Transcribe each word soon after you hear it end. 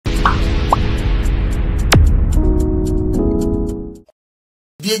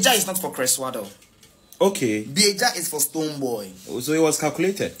Beja is not for Chris Waddle. Okay. Beja is for Stonebwoy. So it was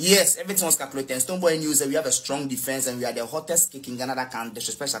calculated? Yes, everything was calculated. And Stonebwoy knew that we have a strong defense and we are the hottest kick in Ghana that can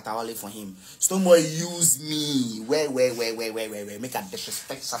disrespect Shatta Wale for him. Stonebwoy used me. Where. Make a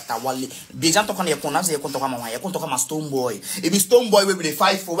disrespect Shatta Wale. Beja talk on your corner, say you can't talk about my Stonebwoy. If it's Stonebwoy, we will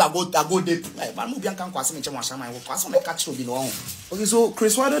fight for I go there. Okay, so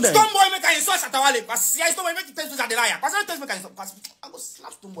Chris Waddle then. Stonebwoy make a insult Shatta Wale. Stonebwoy make it test the liar. I go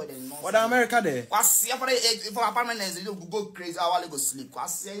slap Stonebwoy then. What America there? For apartment, you go crazy, I want to go sleep.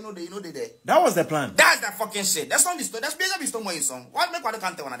 You know they there. That was the plan. That's the fucking shit. That's not the story. That's basically Stonebwoy song. What make one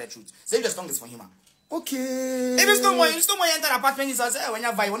can't tell one of the truth? Say the song is for him. Okay. If Stonebwoy enter the apartment, he says, when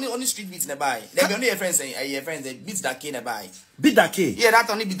you buy only street beats in the buy. There be only your friends they beats that kid in the buy. Beat that kid? Yeah, that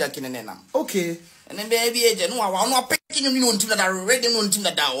only beat that kid in there now. Okay. And then baby agent, no, I'm not picking you until that I read them until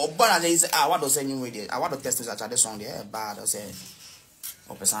that or but they say, what does any way there? I want to test this at the song there. Bad, I say.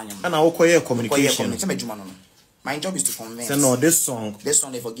 And I will call you communication. My job is to convince. So no, this song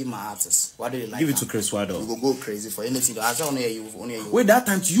they forgive my artists. What do you like? Give it to Chris Waddle. We will go crazy for anything. I only you. Wait, that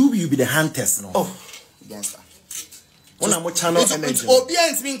time you be the hunters, no? Oh, against that. When I'm channel energy.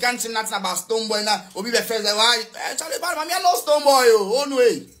 Obedience mean can't nothing about Stonebwoy now. Obi be first why? Charlie, but I know Stonebwoy. Oh no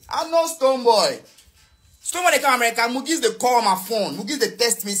way. I know Stonebwoy. Stonebwoy they come America. Mugis they call my phone. Mugis they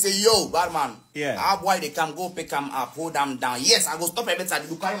text me say yo, bad man. Yeah. How boy they come go pick them up, hold them down. Yes, I go stop everything.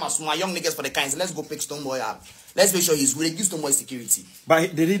 You carry my young niggas for the kinds. Let's go pick Stonebwoy up. Let's make sure he's really give Stonebwoy security.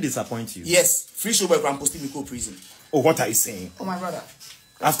 But did he disappoint you? Yes. Free Showboy from posting me co prison. Oh, what are you saying? Oh my brother.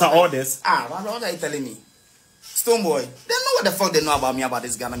 After all this? What are you telling me? Stonebwoy. They know what the fuck they know about me about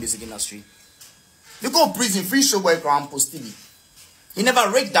this Ghana music industry. They go prison, Free Showboy from posting me. He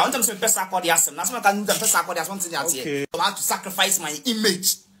never break down. Sometimes person call the asem. That's why I can do the person call the asem. Okay. I have to sacrifice my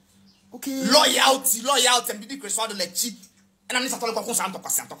image. Okay. Loyalty, and be Chris Waddle like cheap. And I'm not talking about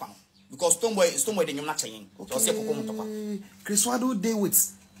because Stonebwoy then you're not changing. Okay. Chris Waddle day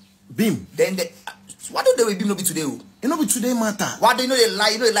with Beam. Then what do they with Beam no be today? You know be today matter. What do you know they lie?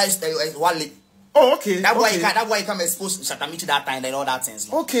 You know they lie Wale. Oh, okay. That's why he come expose Shatta Michi that time and all that things.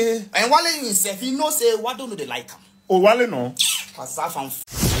 Okay. And Wale himself, he knows say what don't know they like him. Oh, Wale no. Cause